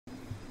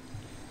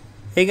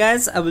Hey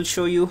guys, I will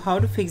show you how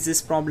to fix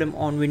this problem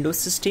on Windows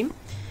system.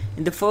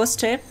 In the first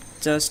step,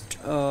 just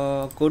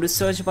go to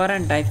search bar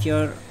and type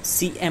your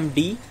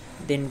CMD,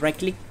 then right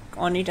click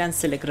on it and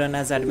select run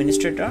as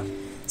administrator,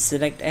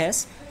 select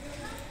as.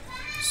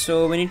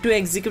 So we need to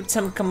execute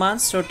some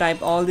commands, so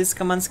type all these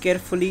commands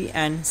carefully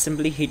and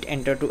simply hit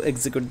enter to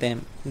execute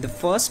them. In the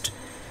first,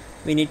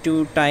 we need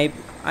to type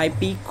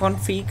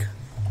ipconfig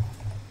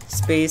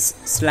space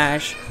 /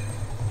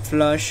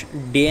 flush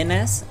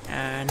DNS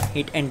and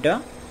hit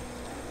enter.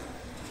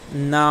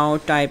 Now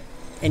type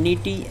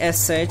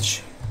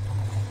netsh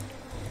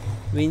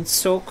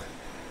winsock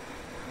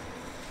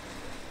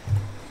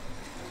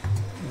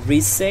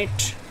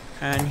reset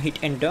and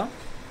hit enter.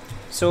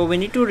 So we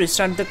need to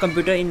restart the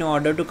computer in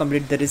order to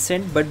complete the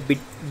reset, but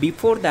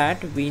before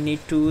that we need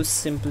to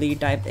simply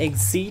type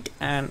exit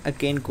and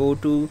again go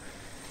to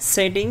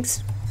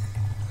settings,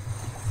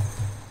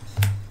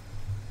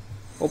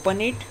 open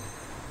it,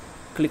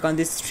 click on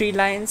these three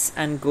lines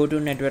and go to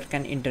network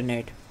and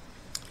internet.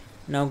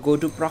 Now go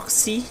to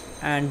proxy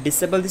and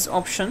disable this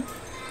option.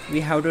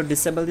 We have to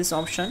disable this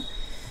option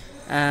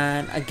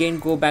and again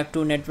go back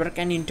to network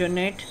and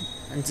internet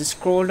and just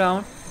scroll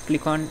down,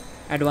 click on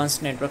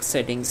advanced network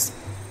settings.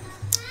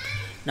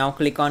 Now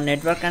click on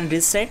network and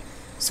reset.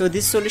 So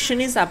this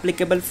solution is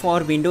applicable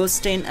for Windows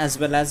 10 as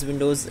well as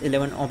Windows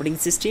 11 operating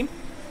system.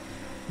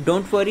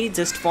 Don't worry,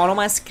 just follow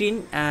my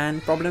screen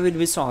and problem will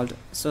be solved.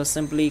 So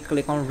simply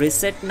click on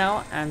reset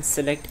now and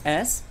select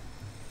as.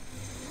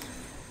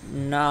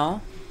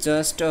 Now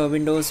just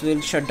Windows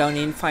will shut down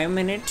in 5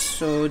 minutes,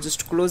 so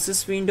just close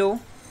this window,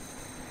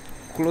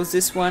 close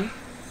this one.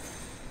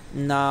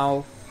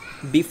 Now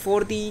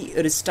before the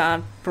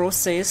restart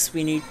process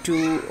we need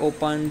to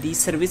open the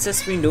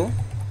services window,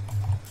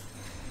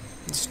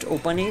 just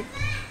open it.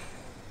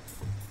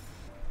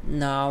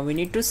 Now we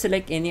need to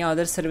select any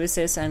other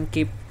services and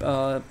keep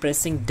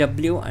pressing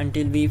W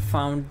until we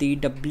found the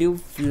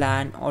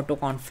WLAN auto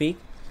config.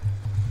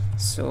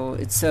 So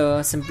it's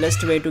the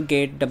simplest way to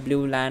get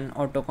WLAN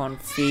auto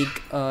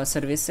config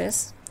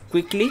services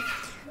quickly.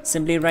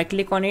 Simply right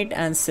click on it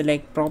and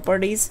select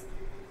properties,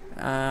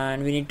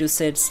 and we need to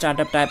set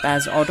startup type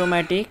as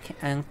automatic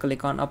and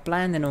click on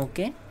apply and then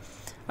OK.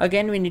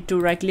 Again we need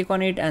to right click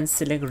on it and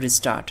select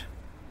restart.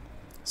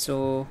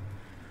 So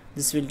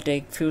this will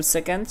take few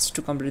seconds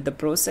to complete the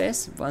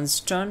process. Once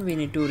done, we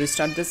need to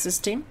restart the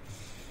system.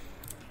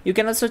 You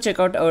can also check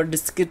out our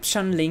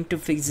description link to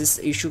fix this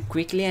issue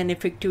quickly and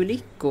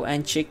effectively. Go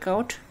and check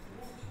out,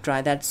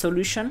 try that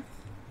solution,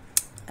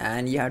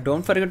 and yeah,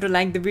 don't forget to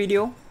like the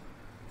video.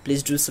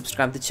 Please do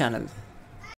subscribe the channel.